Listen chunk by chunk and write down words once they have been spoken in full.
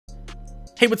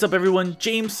Hey, what's up everyone,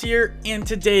 James here, and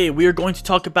today we are going to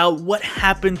talk about what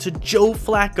happened to Joe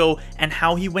Flacco and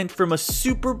how he went from a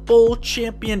Super Bowl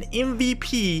champion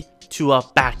MVP to a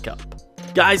backup.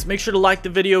 Guys, make sure to like the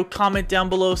video, comment down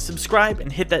below, subscribe,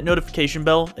 and hit that notification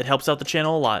bell. It helps out the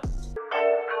channel a lot.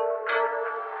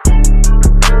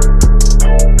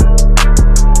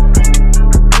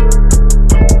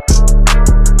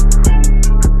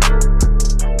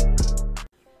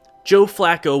 Joe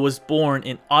Flacco was born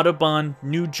in Audubon,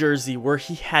 New Jersey, where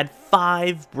he had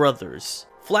 5 brothers.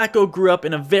 Flacco grew up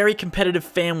in a very competitive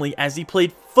family as he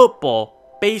played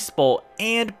football, baseball,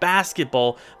 and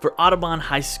basketball for Audubon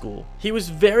High School. He was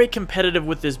very competitive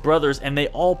with his brothers and they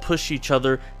all pushed each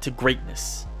other to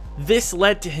greatness. This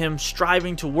led to him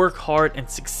striving to work hard and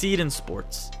succeed in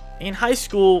sports. In high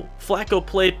school, Flacco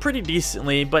played pretty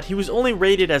decently, but he was only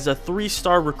rated as a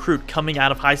 3-star recruit coming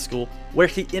out of high school, where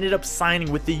he ended up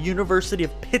signing with the University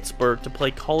of Pittsburgh to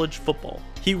play college football.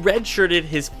 He redshirted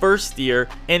his first year,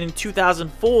 and in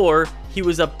 2004, he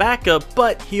was a backup,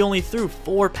 but he only threw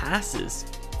 4 passes.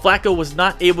 Flacco was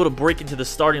not able to break into the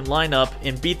starting lineup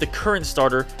and beat the current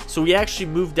starter, so he actually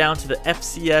moved down to the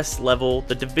FCS level,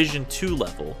 the Division II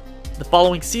level. The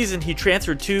following season, he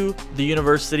transferred to the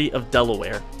University of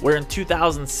Delaware, where in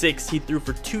 2006 he threw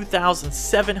for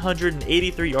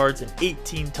 2,783 yards and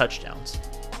 18 touchdowns.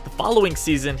 The following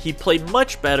season, he played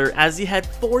much better as he had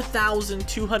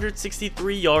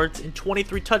 4,263 yards and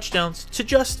 23 touchdowns to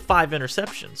just 5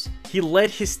 interceptions. He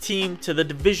led his team to the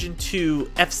Division II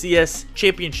FCS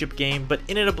championship game, but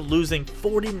ended up losing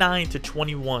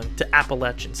 49-21 to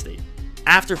Appalachian State.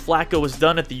 After Flacco was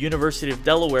done at the University of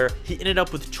Delaware, he ended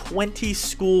up with 20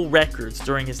 school records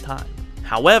during his time.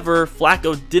 However,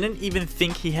 Flacco didn't even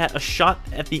think he had a shot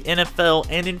at the NFL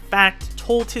and in fact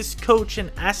told his coach and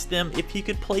asked them if he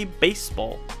could play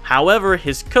baseball. However,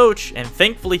 his coach, and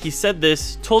thankfully he said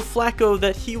this, told Flacco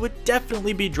that he would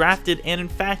definitely be drafted and in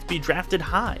fact be drafted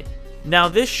high. Now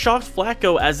this shocked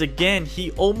Flacco as again he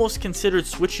almost considered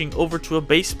switching over to a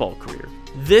baseball career.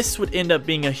 This would end up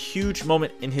being a huge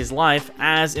moment in his life,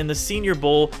 as in the Senior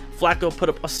Bowl, Flacco put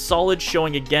up a solid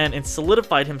showing again and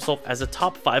solidified himself as a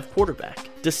top 5 quarterback.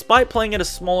 Despite playing at a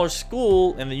smaller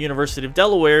school in the University of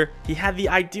Delaware, he had the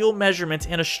ideal measurements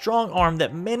and a strong arm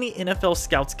that many NFL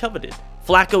scouts coveted.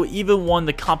 Flacco even won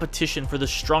the competition for the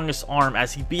strongest arm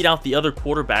as he beat out the other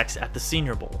quarterbacks at the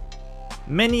Senior Bowl.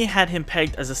 Many had him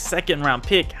pegged as a 2nd round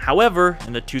pick, however,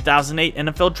 in the 2008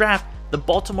 NFL Draft, the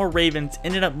Baltimore Ravens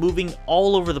ended up moving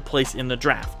all over the place in the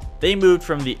draft. They moved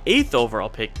from the 8th overall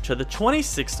pick to the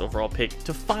 26th overall pick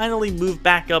to finally move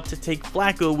back up to take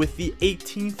Flacco with the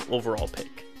 18th overall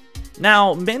pick.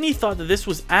 Now, many thought that this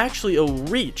was actually a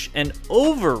reach, an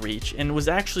overreach, and was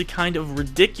actually kind of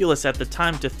ridiculous at the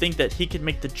time to think that he could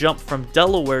make the jump from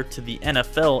Delaware to the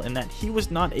NFL and that he was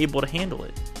not able to handle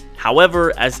it.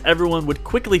 However, as everyone would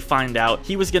quickly find out,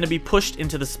 he was going to be pushed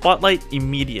into the spotlight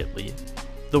immediately.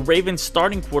 The Ravens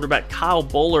starting quarterback Kyle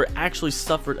Bowler actually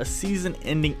suffered a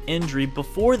season-ending injury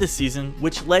before the season,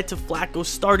 which led to Flacco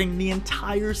starting the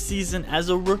entire season as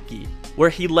a rookie, where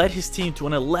he led his team to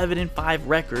an 11-5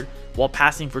 record while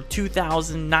passing for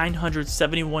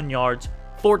 2,971 yards,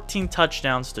 14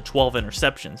 touchdowns to 12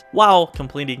 interceptions, while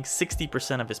completing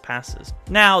 60% of his passes.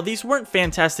 Now, these weren't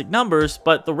fantastic numbers,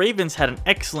 but the Ravens had an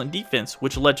excellent defense,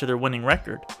 which led to their winning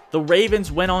record. The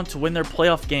Ravens went on to win their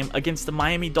playoff game against the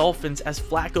Miami Dolphins as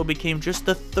Flacco became just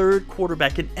the 3rd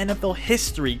quarterback in NFL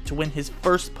history to win his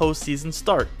first postseason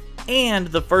start, and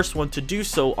the first one to do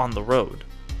so on the road.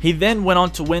 He then went on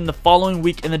to win the following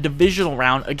week in the divisional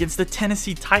round against the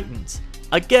Tennessee Titans.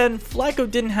 Again, Flacco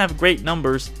didn't have great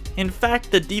numbers. In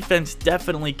fact, the defense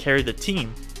definitely carried the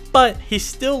team, but he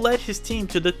still led his team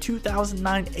to the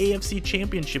 2009 AFC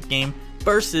Championship game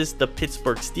versus the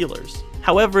Pittsburgh Steelers.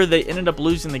 However, they ended up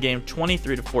losing the game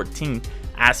 23-14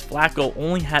 as Flacco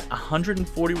only had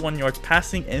 141 yards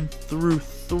passing and threw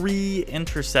 3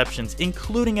 interceptions,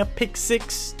 including a pick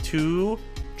 6 to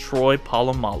Troy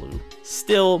Polamalu.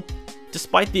 Still,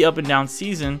 despite the up and down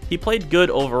season, he played good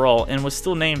overall and was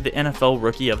still named the NFL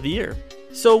Rookie of the Year.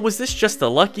 So was this just a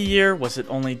lucky year? Was it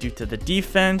only due to the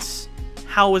defense?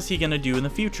 How was he going to do in the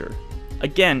future?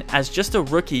 Again, as just a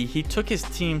rookie, he took his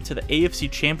team to the AFC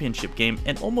Championship game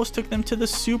and almost took them to the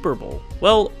Super Bowl.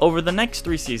 Well, over the next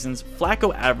 3 seasons,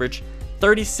 Flacco averaged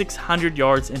 3,600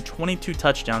 yards and 22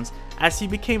 touchdowns as he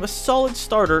became a solid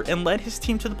starter and led his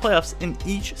team to the playoffs in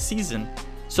each season.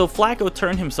 So Flacco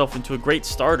turned himself into a great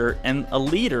starter and a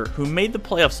leader who made the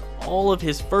playoffs all of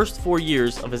his first 4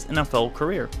 years of his NFL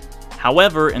career.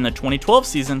 However, in the 2012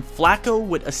 season, Flacco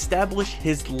would establish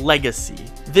his legacy.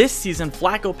 This season,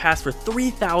 Flacco passed for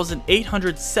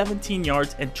 3,817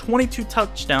 yards and 22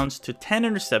 touchdowns to 10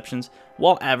 interceptions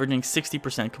while averaging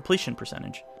 60% completion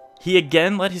percentage. He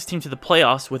again led his team to the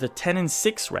playoffs with a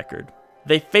 10-6 record.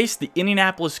 They faced the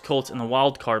Indianapolis Colts in the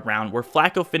wildcard round, where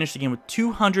Flacco finished the game with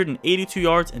 282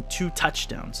 yards and 2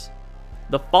 touchdowns.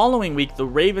 The following week, the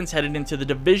Ravens headed into the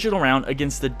divisional round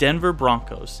against the Denver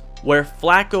Broncos, where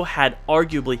Flacco had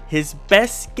arguably his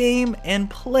best game and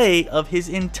play of his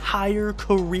entire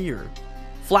career.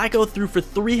 Flacco threw for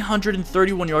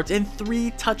 331 yards and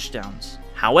 3 touchdowns.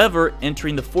 However,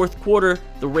 entering the fourth quarter,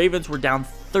 the Ravens were down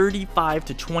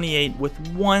 35-28 with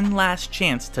one last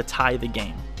chance to tie the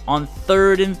game. On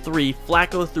 3rd and 3,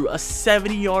 Flacco threw a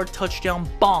 70-yard touchdown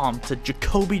bomb to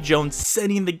Jacoby Jones,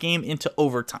 sending the game into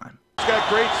overtime. He's got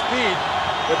great speed,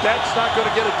 but that's not going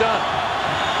to get it done.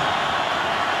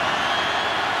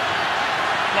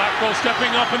 Flacco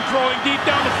stepping up and throwing deep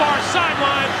down the far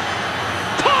sideline.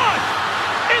 Caught!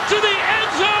 Into the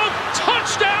end zone!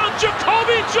 Touchdown,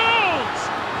 Jacoby Jones!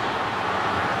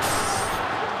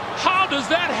 How does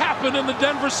that happen in the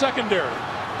Denver secondary?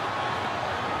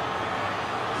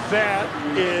 That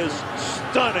is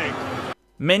stunning.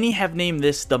 Many have named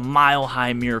this the Mile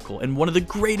High Miracle and one of the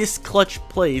greatest clutch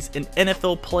plays in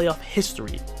NFL playoff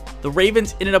history. The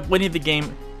Ravens ended up winning the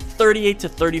game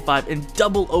 38-35 in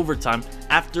double overtime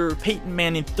after Peyton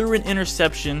Manning threw an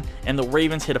interception and the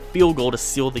Ravens hit a field goal to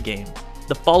seal the game.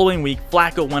 The following week,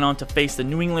 Flacco went on to face the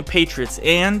New England Patriots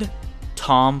and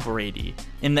Tom Brady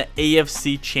in the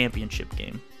AFC Championship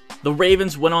game. The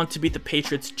Ravens went on to beat the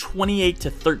Patriots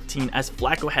 28-13 as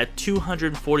Flacco had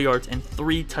 240 yards and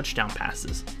 3 touchdown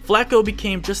passes. Flacco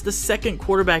became just the second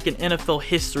quarterback in NFL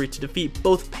history to defeat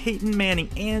both Peyton Manning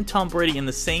and Tom Brady in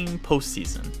the same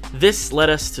postseason. This led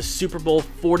us to Super Bowl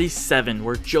 47,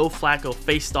 where Joe Flacco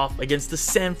faced off against the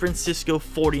San Francisco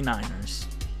 49ers.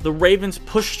 The Ravens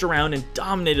pushed around and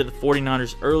dominated the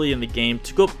 49ers early in the game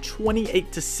to go up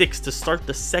 28-6 to start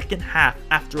the second half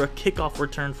after a kickoff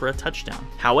return for a touchdown.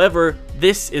 However,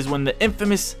 this is when the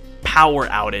infamous power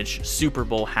outage Super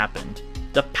Bowl happened.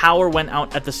 The power went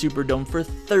out at the Superdome for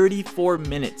 34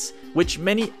 minutes, which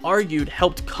many argued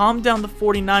helped calm down the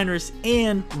 49ers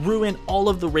and ruin all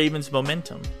of the Ravens'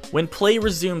 momentum. When play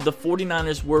resumed, the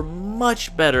 49ers were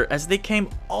much better as they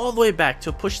came all the way back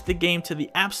to push the game to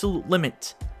the absolute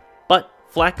limit. But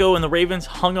Flacco and the Ravens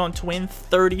hung on to win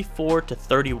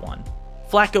 34-31.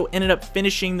 Flacco ended up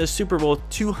finishing the Super Bowl with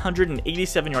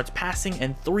 287 yards passing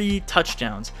and 3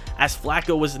 touchdowns, as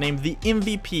Flacco was named the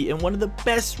MVP in one of the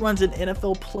best runs in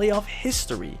NFL playoff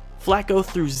history. Flacco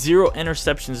threw 0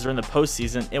 interceptions during the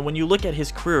postseason, and when you look at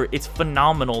his career, it's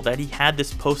phenomenal that he had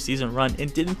this postseason run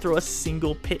and didn't throw a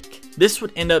single pick. This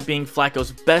would end up being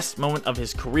Flacco's best moment of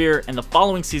his career, and the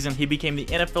following season he became the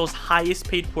NFL's highest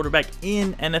paid quarterback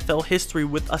in NFL history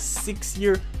with a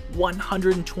 6-year,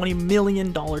 $120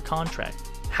 million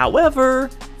contract. However,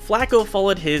 Flacco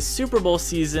followed his Super Bowl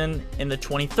season in the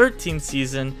 2013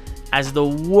 season as the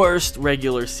worst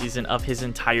regular season of his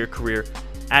entire career,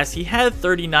 as he had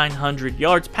 3,900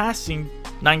 yards passing,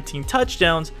 19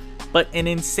 touchdowns, but an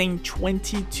insane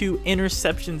 22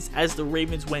 interceptions as the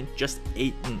Ravens went just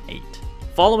 8-8.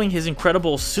 Following his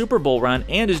incredible Super Bowl run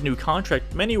and his new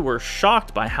contract, many were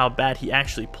shocked by how bad he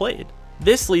actually played.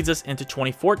 This leads us into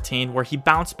 2014, where he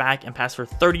bounced back and passed for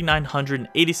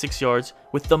 3,986 yards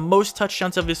with the most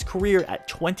touchdowns of his career at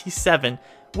 27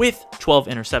 with 12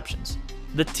 interceptions.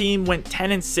 The team went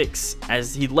 10-6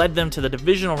 as he led them to the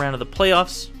divisional round of the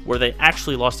playoffs, where they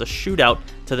actually lost a shootout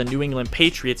to the New England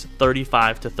Patriots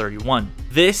 35-31.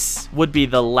 This would be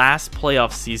the last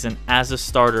playoff season as a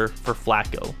starter for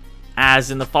Flacco,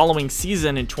 as in the following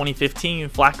season in 2015,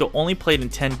 Flacco only played in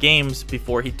 10 games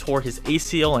before he tore his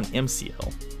ACL and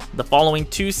MCL. The following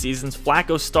 2 seasons,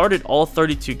 Flacco started all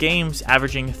 32 games,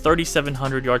 averaging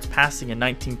 3,700 yards passing and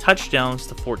 19 touchdowns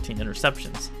to 14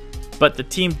 interceptions. But the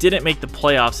team didn't make the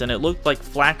playoffs, and it looked like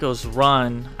Flacco's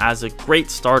run as a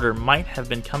great starter might have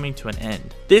been coming to an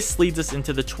end. This leads us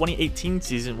into the 2018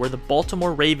 season, where the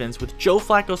Baltimore Ravens, with Joe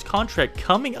Flacco's contract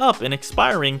coming up and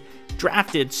expiring,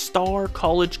 drafted star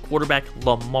college quarterback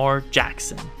Lamar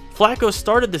Jackson. Flacco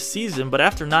started the season, but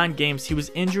after 9 games he was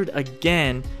injured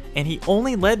again, and he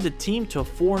only led the team to a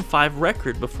 4-5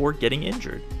 record before getting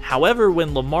injured. However,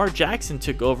 when Lamar Jackson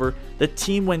took over, the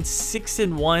team went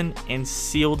 6-1 and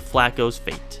sealed Flacco's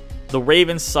fate. The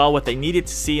Ravens saw what they needed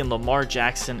to see in Lamar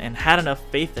Jackson and had enough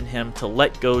faith in him to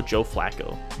let go Joe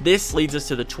Flacco. This leads us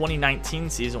to the 2019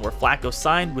 season, where Flacco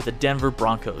signed with the Denver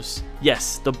Broncos.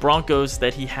 Yes, the Broncos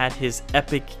that he had his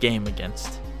epic game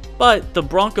against. But the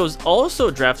Broncos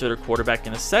also drafted a quarterback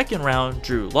in the second round,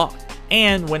 Drew Lock.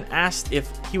 And when asked if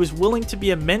he was willing to be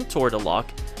a mentor to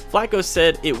Lock, Flacco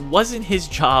said it wasn't his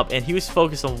job and he was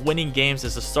focused on winning games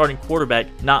as a starting quarterback,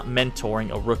 not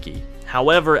mentoring a rookie.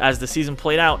 However, as the season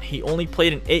played out, he only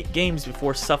played in 8 games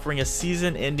before suffering a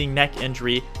season-ending neck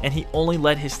injury, and he only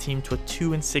led his team to a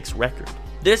 2-6 record.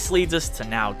 This leads us to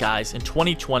now, guys. In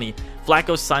 2020,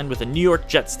 Flacco signed with the New York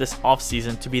Jets this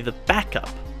offseason to be the backup.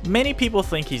 Many people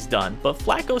think he's done, but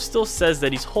Flacco still says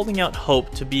that he's holding out hope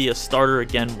to be a starter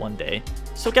again one day.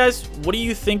 So guys, what do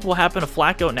you think will happen to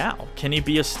Flacco now? Can he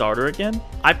be a starter again?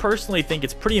 I personally think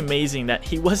it's pretty amazing that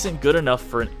he wasn't good enough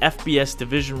for an FBS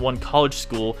Division I college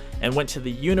school and went to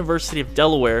the University of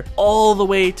Delaware all the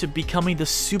way to becoming the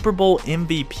Super Bowl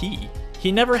MVP.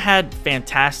 He never had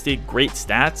fantastic, great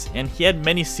stats, and he had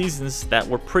many seasons that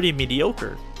were pretty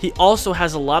mediocre. He also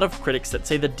has a lot of critics that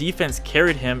say the defense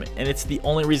carried him and it's the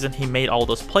only reason he made all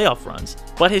those playoff runs.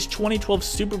 But his 2012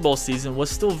 Super Bowl season was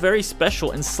still very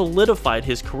special and solidified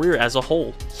his career as a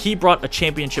whole. He brought a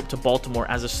championship to Baltimore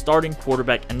as a starting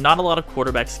quarterback, and not a lot of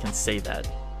quarterbacks can say that.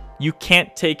 You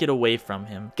can't take it away from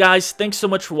him. Guys, thanks so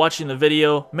much for watching the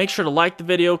video. Make sure to like the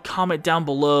video, comment down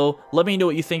below. Let me know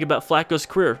what you think about Flacco's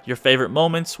career, your favorite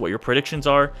moments, what your predictions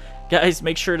are. Guys,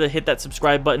 make sure to hit that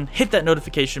subscribe button, hit that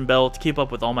notification bell to keep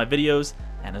up with all my videos.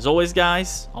 And as always,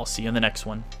 guys, I'll see you in the next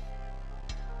one.